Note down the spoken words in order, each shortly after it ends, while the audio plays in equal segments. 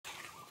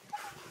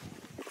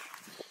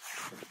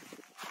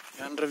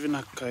Yandra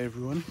Vinaka,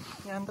 everyone.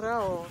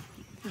 Yandra, or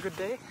good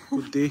day?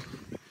 Good day.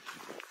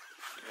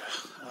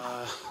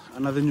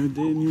 Another new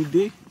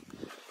day.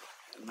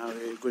 And now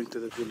we're going to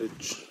the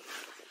village.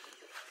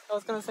 I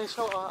was gonna say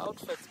show our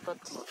outfits, but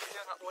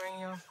you're not wearing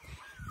your...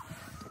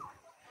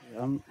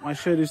 Yeah, my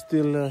shirt is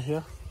still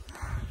here.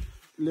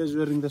 Leah's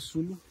wearing the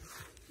Sulu.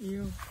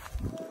 You.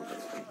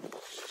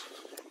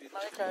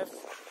 Marika,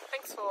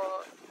 thanks for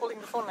holding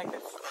the phone like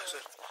this. It's the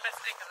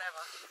best angle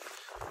ever.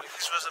 Well,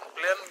 this wasn't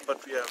planned, but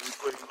we're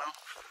going now.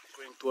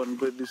 Going to one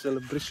birthday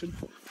celebration.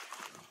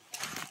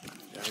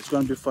 Yeah, it's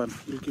gonna be fun.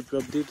 We'll keep you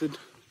updated.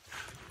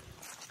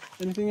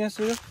 Anything else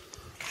here?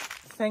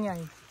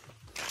 Sayang.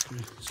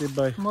 Okay, say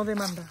bye. Mode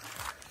manda.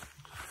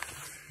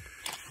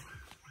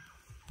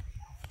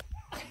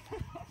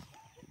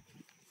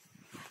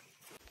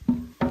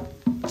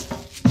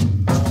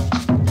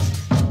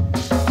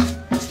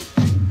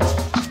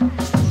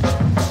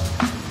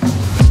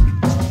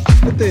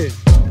 Sote.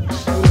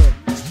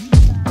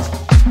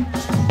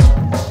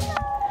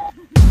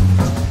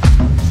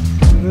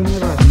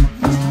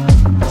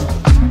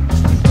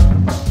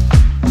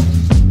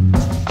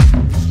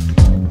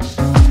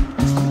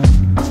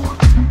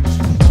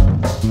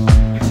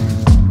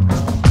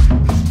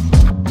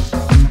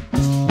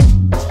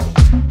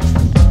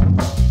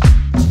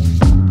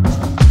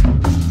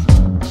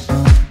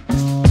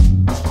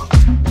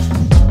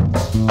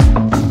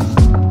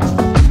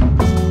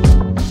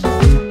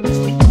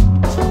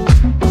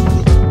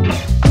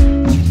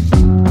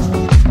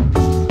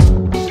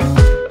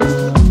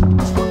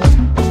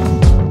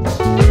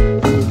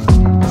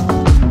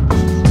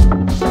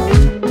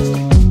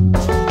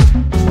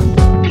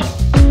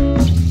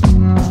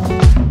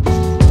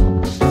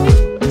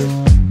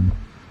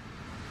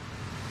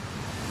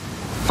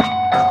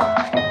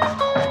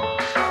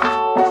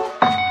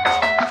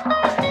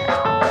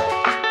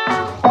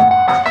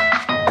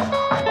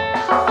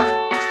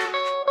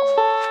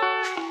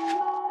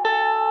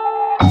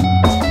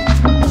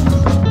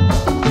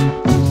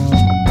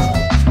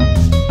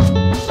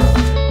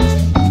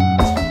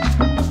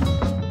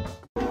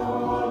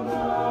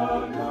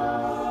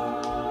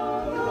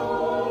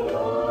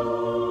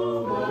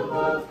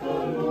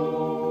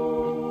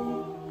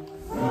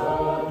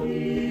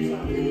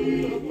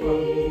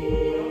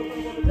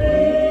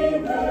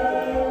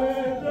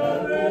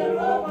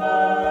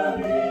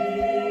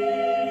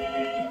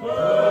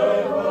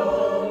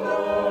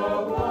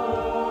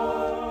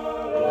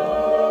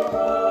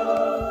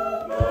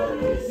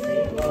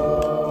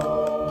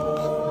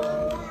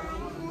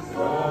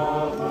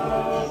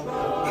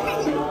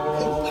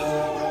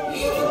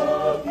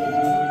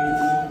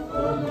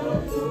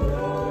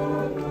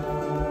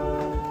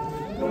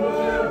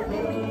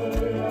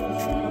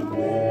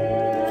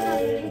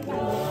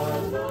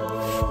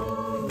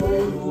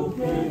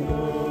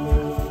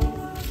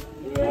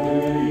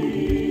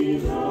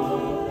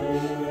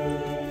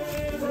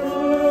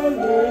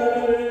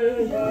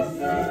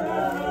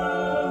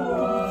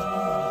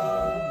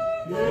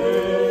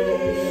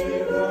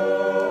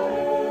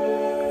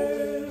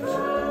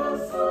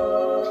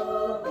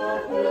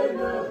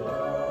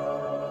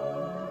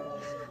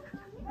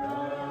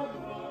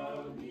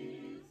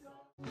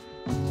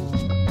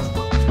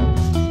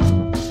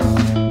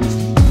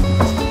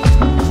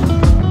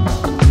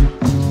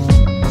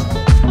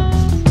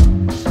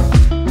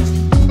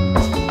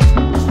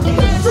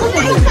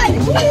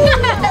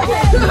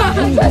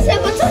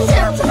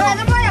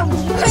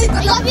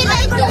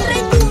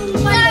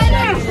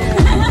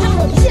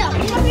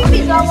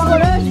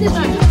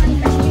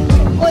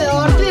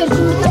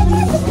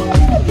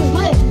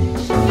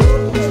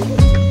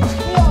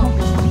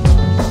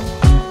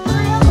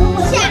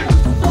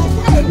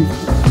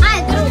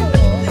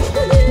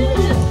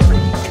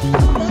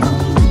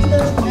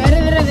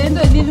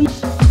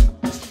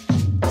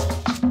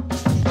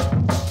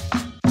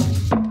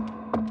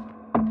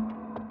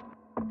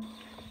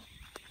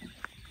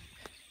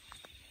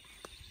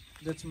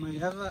 That's my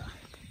other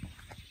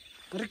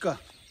Marika.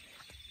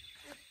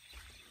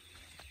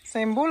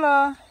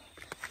 Sembula.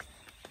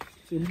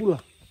 Sembula.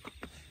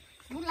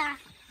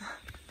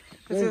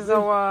 This is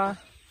our...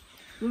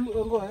 Yeah.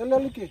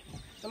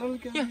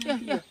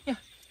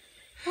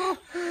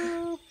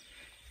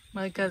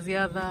 Marika's the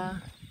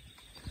other.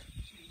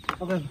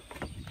 Okay.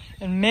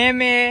 And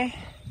Meme.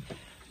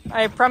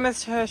 I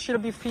promised her she'll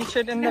be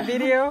featured in the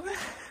video.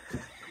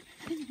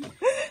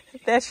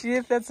 There she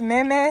is, that's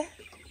Meme.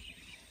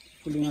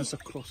 Pulling us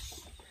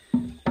across.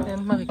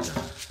 And Marika.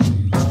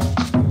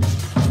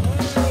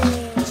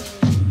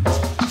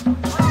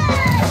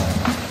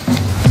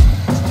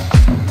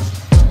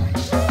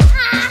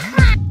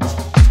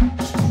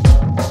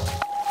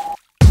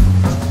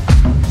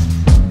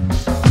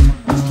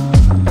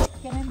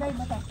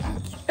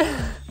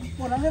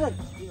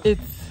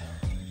 It's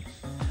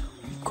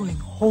going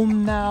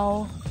home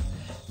now.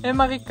 Hey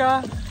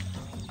Marika.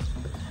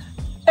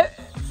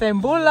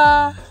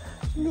 Sembula.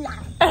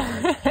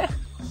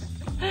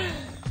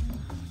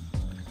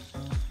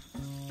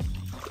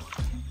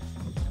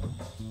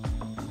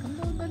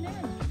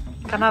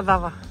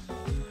 Kanadava.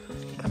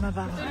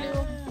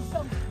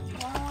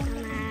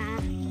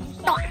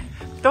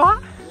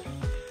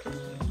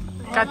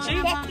 Kachi?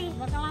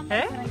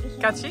 Eh?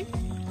 Kachi?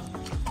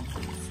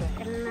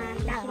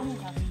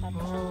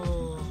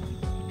 Oh.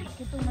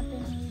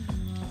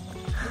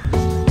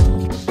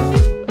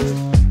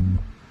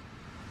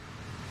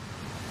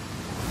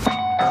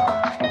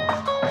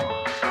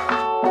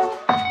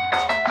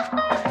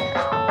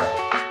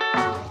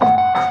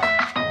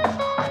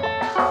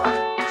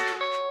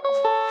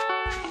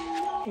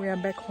 We are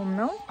back home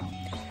now.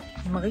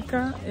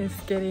 Marika is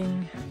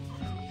getting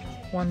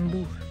one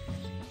boo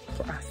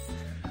for us.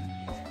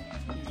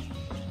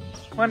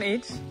 One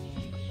each.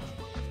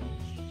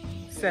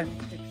 Set.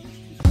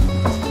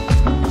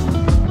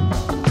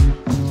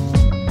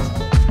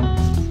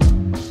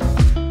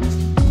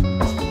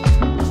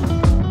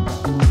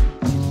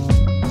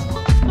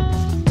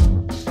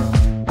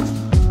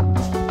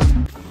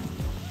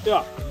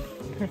 Yeah.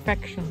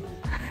 Perfection.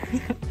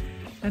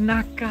 The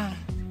naka.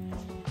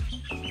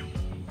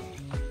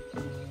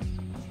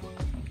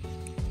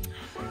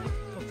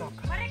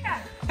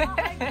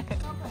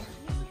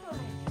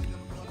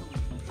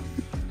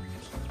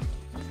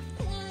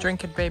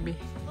 Drink it, baby.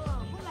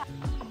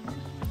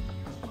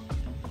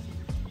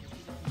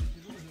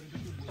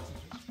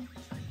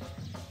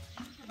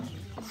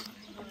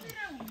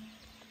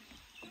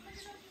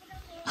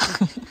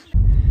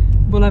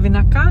 Bola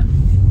Vinaka.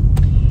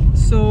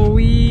 So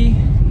we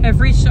have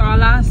reached our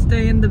last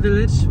day in the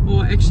village,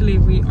 or actually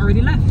we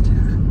already left.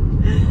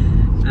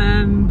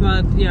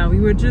 But yeah, we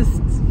were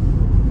just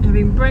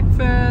having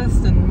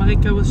breakfast and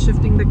Marika was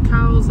shifting the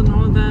cows and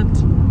all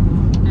that.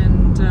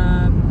 And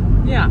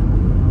yeah.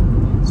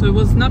 So it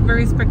was not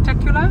very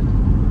spectacular,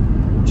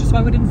 which is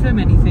why we didn't film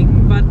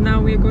anything. But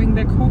now we're going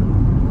back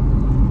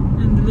home.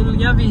 And the little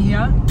Yavi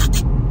here,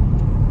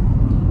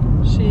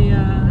 she,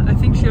 I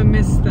think she'll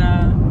miss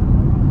the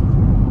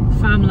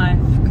farm life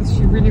because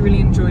she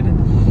really enjoyed it.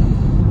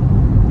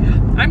 Yeah.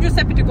 I'm just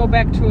happy to go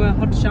back to a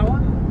hot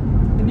shower.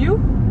 And you?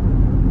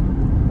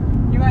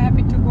 You are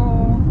happy to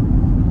go?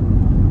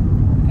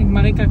 I think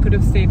Marika could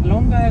have stayed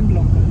longer and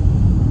longer.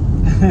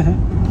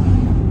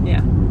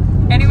 Yeah.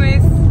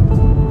 Anyways.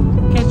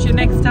 Catch you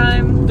next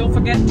time. Don't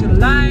forget to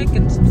like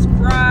and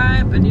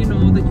subscribe and you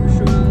know the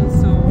usual.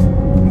 So,